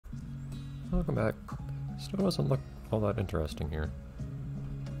Welcome back. Still doesn't look all that interesting here.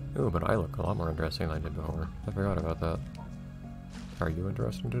 Ooh, but I look a lot more interesting than I did before. I forgot about that. Are you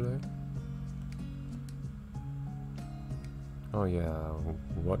interesting today? Oh yeah,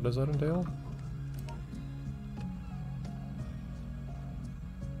 what does that entail?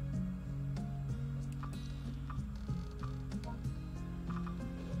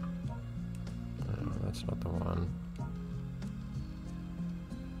 That's not the one.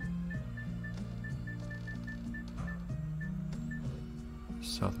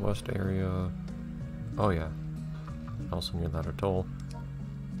 Southwest area. Oh yeah. Also near that atoll.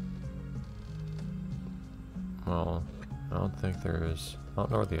 Well, I don't think there's... I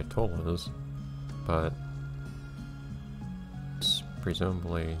don't know where the atoll is, but it's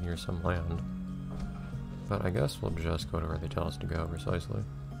presumably near some land. But I guess we'll just go to where they tell us to go, precisely.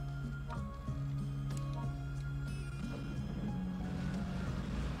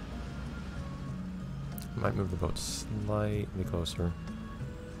 Might move the boat slightly closer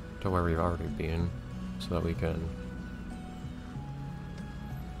to where we've already been, so that we can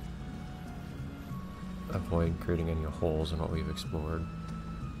avoid creating any holes in what we've explored.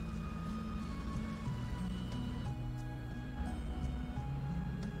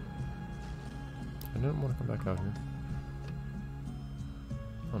 I didn't want to come back out here.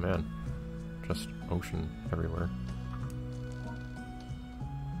 Oh man, just ocean everywhere.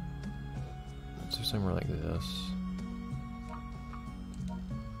 Is there somewhere like this?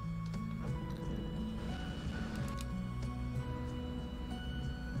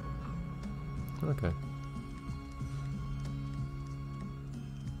 Okay.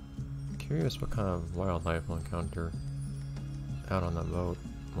 Curious what kind of wildlife we'll encounter out on the boat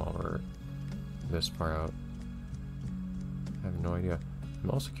while we're this far out. I have no idea.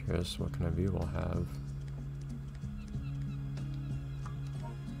 I'm also curious what kind of view we'll have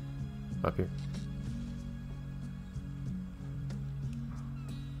up here.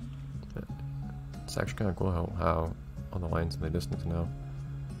 It's actually kind of cool how all the lines in the distance now.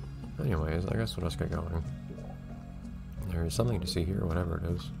 Anyways, I guess we'll just get going. There's something to see here, whatever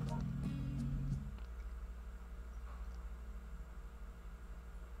it is.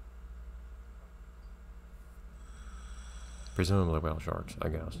 Presumably whale sharks, I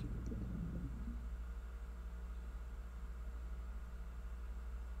guess.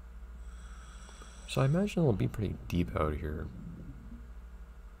 So I imagine it'll be pretty deep out here.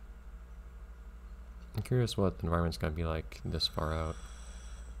 I'm curious what the environment's gonna be like this far out.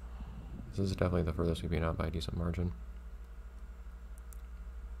 This is definitely the furthest we've been out by a decent margin.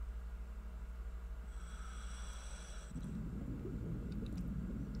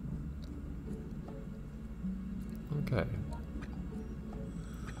 Okay.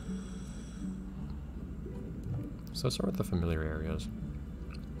 So let's start with the familiar areas.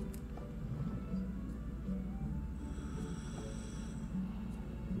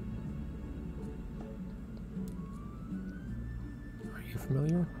 Are you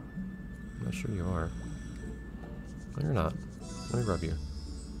familiar? I'm not sure you are. No, you're not. Let me rub you.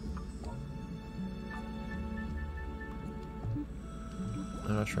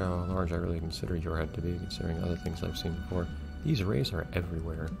 I'm not sure how large I really consider your head to be, considering other things I've seen before. These rays are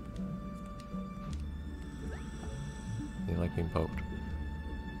everywhere. They like being poked.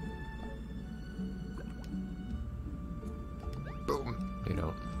 Boom! They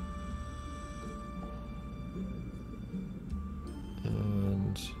don't.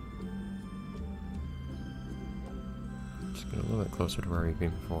 And... just get a little bit closer to where we've been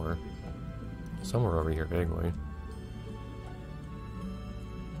before. Somewhere over here, vaguely.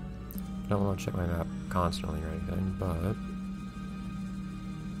 I don't want to check my map constantly or anything, but...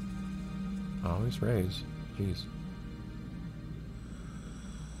 always raise. Jeez.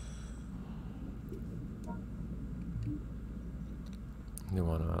 I do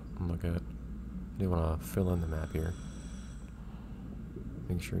want to look at... I do want to fill in the map here.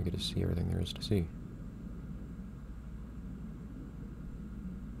 Make sure you get to see everything there is to see.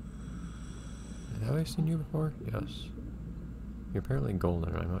 Have I seen you before? Yes. You're apparently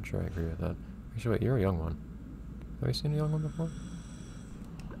golden, I'm not sure I agree with that. Actually, wait, you're a young one. Have I seen a young one before?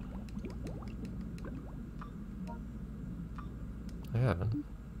 I haven't.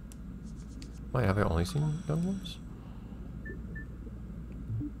 Why, have I only seen young ones?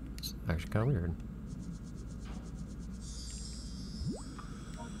 It's actually kind of weird.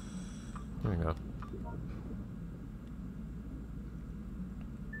 There we go.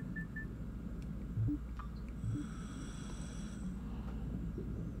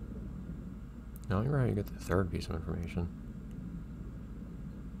 Now you're how you get the third piece of information.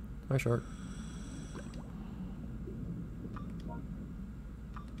 Hi, shark.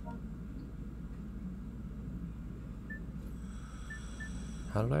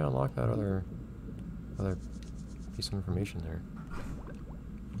 How did I unlock that other piece of information there?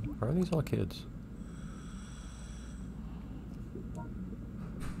 Why are these all kids?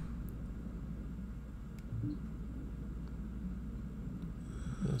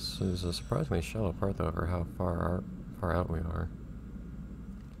 This is a surprisingly shallow part though for how far out we are.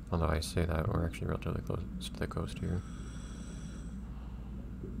 Although I say that, we're actually relatively close to the coast here.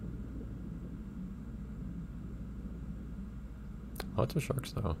 Lots of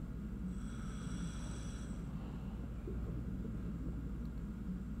sharks though.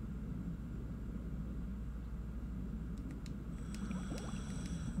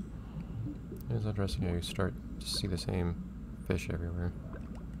 It's interesting how you start to see the same fish everywhere.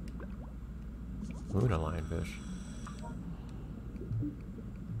 Luna lionfish.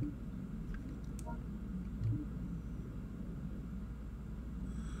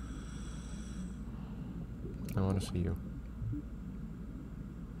 I want to see you.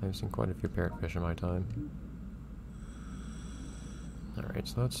 I've seen quite a few parrotfish in my time. Alright,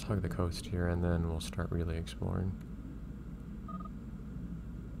 so let's hug the coast here and then we'll start really exploring.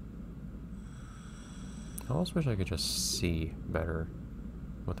 I almost wish I could just see better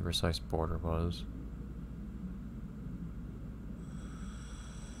what the precise border was.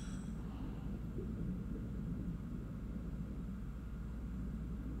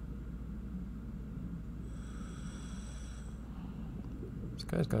 This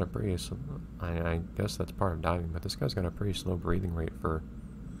guy's got a pretty I guess that's part of diving, but this guy's got a pretty slow breathing rate for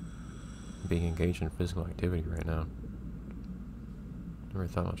being engaged in physical activity right now. Never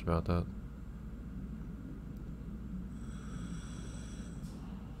thought much about that.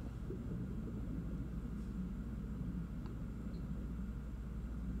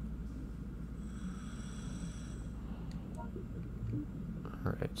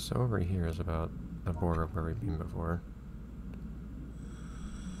 Alright, so over here is about the border of where we've been before.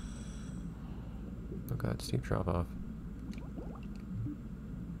 Oh god, steep drop off.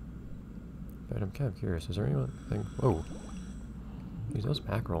 But I'm kind of curious, is there anything... Whoa! Use those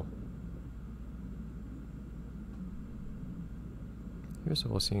mackerel. Curious if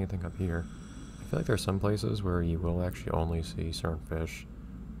we'll see anything up here. I feel like there are some places where you will actually only see certain fish.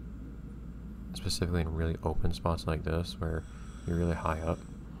 Specifically in really open spots like this, where you're really high up.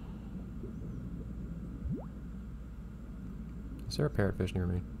 Is there a parrotfish near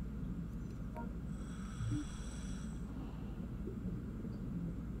me?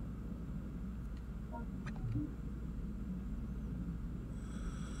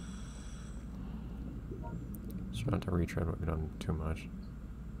 Just trying to retread what we've done too much.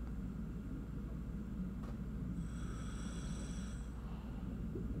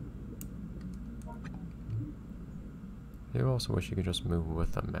 I do also wish you could just move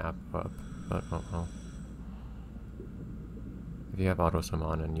with the map up, but oh well. If you have auto sim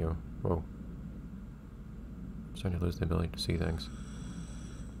on and you... Whoa. I'm starting to lose the ability to see things.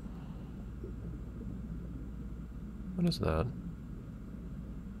 What is that?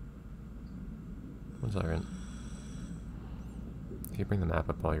 1 second. If you bring the map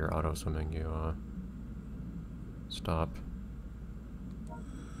up while you're auto swimming, you stop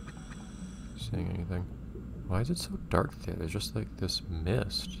seeing anything. Why is it so dark there? There's just like this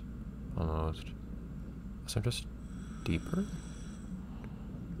mist, almost. So I'm just deeper?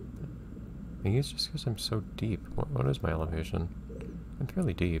 Maybe it's just because I'm so deep. What is my elevation? I'm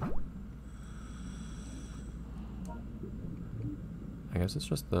fairly deep. I guess it's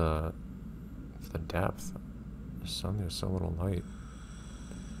just the depth. The sun, there's so little light.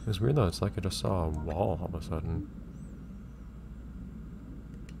 It was weird though, it's like I just saw a wall all of a sudden.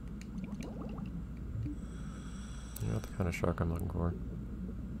 You're not the kind of shark I'm looking for.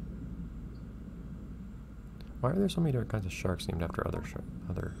 Why are there so many different kinds of sharks named after other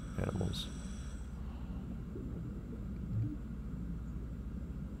animals?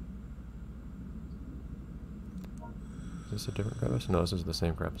 Is this a different crevice? No, this is the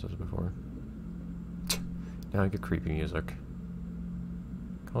same crevice as before. Now I get creepy music.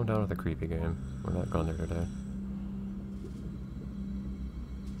 Calm down with the creepy game. We're not going there today.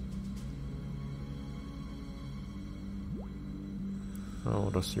 Oh,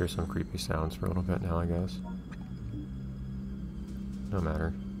 we'll just hear some creepy sounds for a little bit now, I guess. No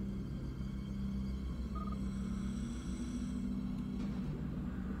matter.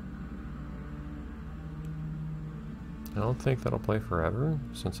 I don't think that'll play forever,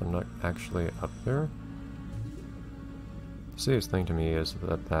 since I'm not actually up there. The serious thing to me is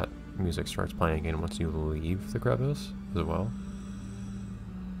that that music starts playing again once you leave the crevice as well.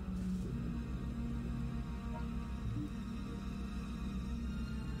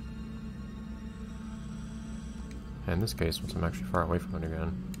 In this case, once I'm actually far away from it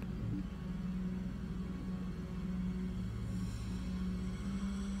again.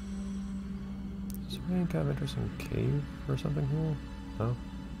 Is there any kind of interesting cave or something here? No?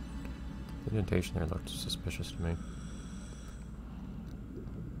 The indentation there looked suspicious to me.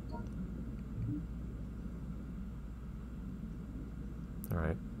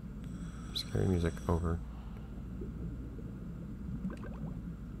 Alright. Scary music over.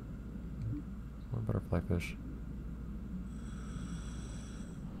 More butterfly fish.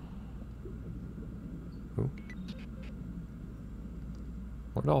 Ooh.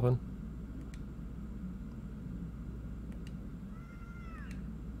 More dolphin.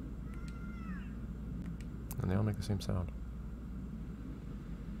 And they all make the same sound.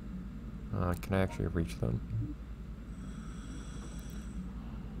 Can I actually reach them?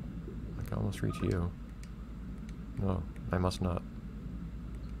 I can almost reach you. No, I must not.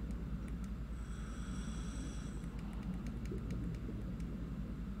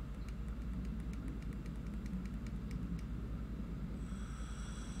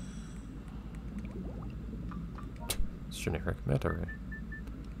 It's generic meta ray.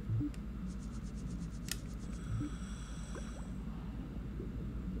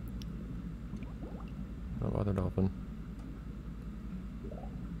 No other dolphin.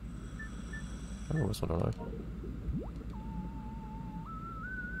 I have a whistle, don't I?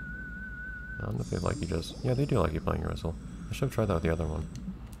 I don't know if they like you just... Yeah, they do like you playing your whistle. I should have tried that with the other one.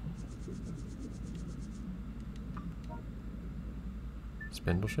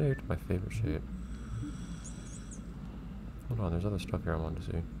 Spindle shaped, my favorite shape. Hold on, there's other stuff here I wanted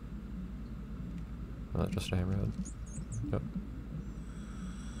to see. Oh, that's just a hammerhead. Yep.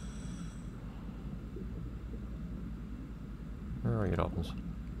 Where are you, dolphins?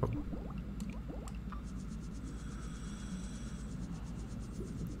 Oh.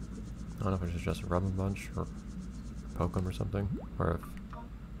 I don't know if it's just rub 'em a bunch or poke them or something, or if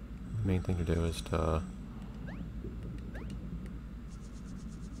the main thing to do is to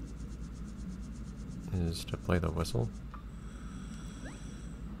play the whistle.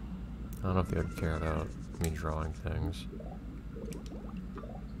 I don't know if they would care about me drawing things.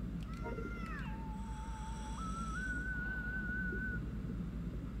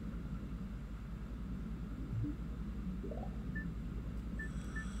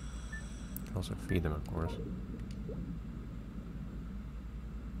 Also feed them, of course.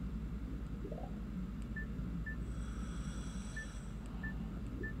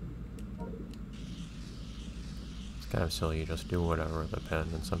 It's kind of silly, you just do whatever with a pen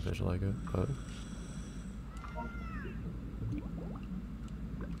and some fish like it, but...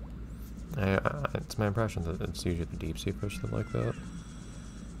 it's my impression that it's usually the deep sea fish that like that.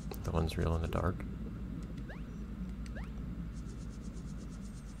 The ones real in the dark.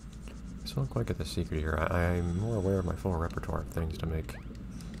 I still don't quite get the secret here. I'm more aware of my full repertoire of things to make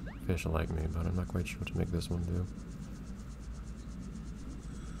fish like me, but I'm not quite sure what to make this one do.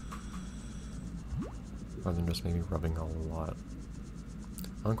 Other than just maybe rubbing a lot.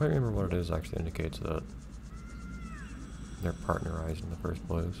 I don't quite remember what it is actually indicates that they're partnerized in the first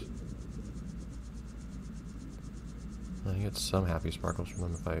place. I get some happy sparkles from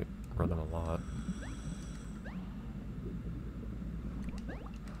them if I rub them a lot.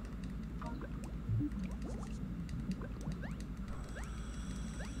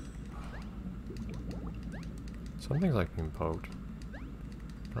 Some things like being poked.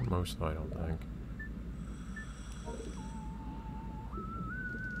 Not most though, I don't think.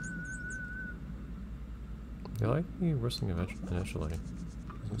 They like me whistling initially.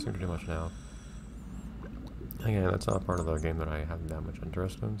 Doesn't seem to do much now. Again, that's not part of the game that I have that much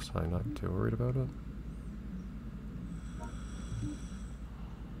interest in, so I'm not too worried about it.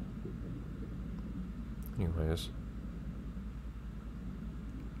 Anyways.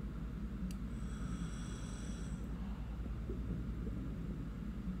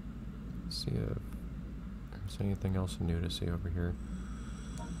 Let's see if there's anything else new to see over here.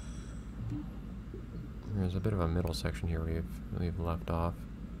 There's a bit of a middle section here we've left off.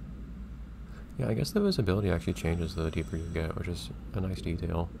 Yeah, I guess the visibility actually changes the deeper you get, which is a nice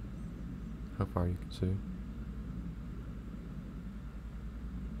detail. How far you can see.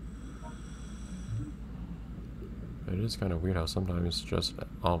 It is kind of weird how sometimes just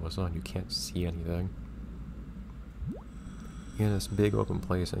all of a sudden you can't see anything. You're in this big open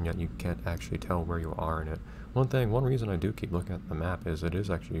place and yet you can't actually tell where you are in it. One reason I do keep looking at the map is it is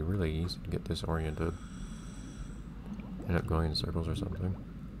actually really easy to get disoriented. End up going in circles or something.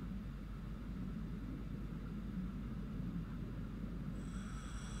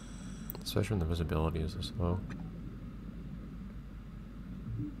 Especially when the visibility is this low.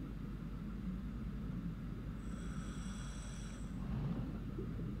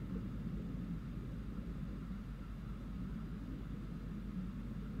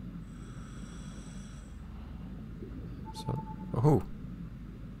 Oh!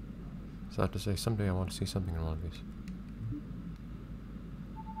 So I have to say, someday I want to see something in one of these.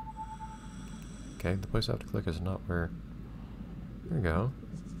 Okay, the place I have to click is not where... There we go.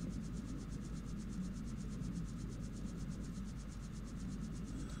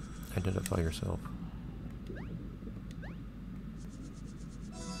 Identify yourself.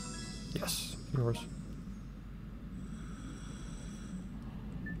 Yes, yours.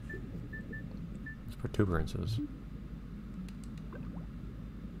 It's protuberances.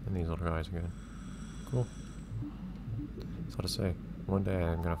 And these little guys again. Cool. So to say, one day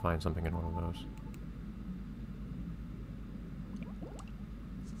I'm gonna find something in one of those.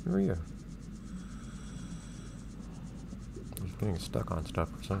 Who are you? I'm just getting stuck on stuff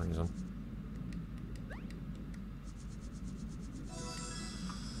for some reason.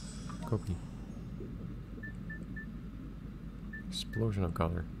 Copy. Explosion of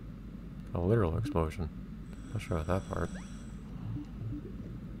color. A literal explosion. Not sure about that part.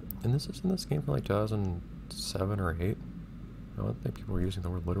 And this is in this game from like 2007 or 8. I don't think people were using the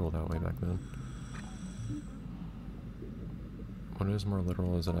word literal that way back then. What is more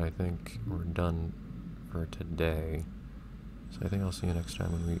literal is that I think we're done for today. So I think I'll see you next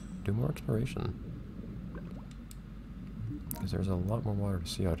time when we do more exploration. Because there's a lot more water to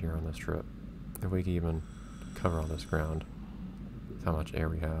see out here on this trip. If we can even cover all this ground with how much air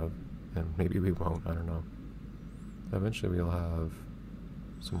we have. And maybe we won't, I don't know. Eventually we'll have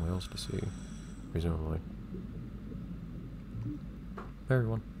some whales to see, presumably. Bye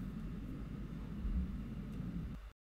everyone.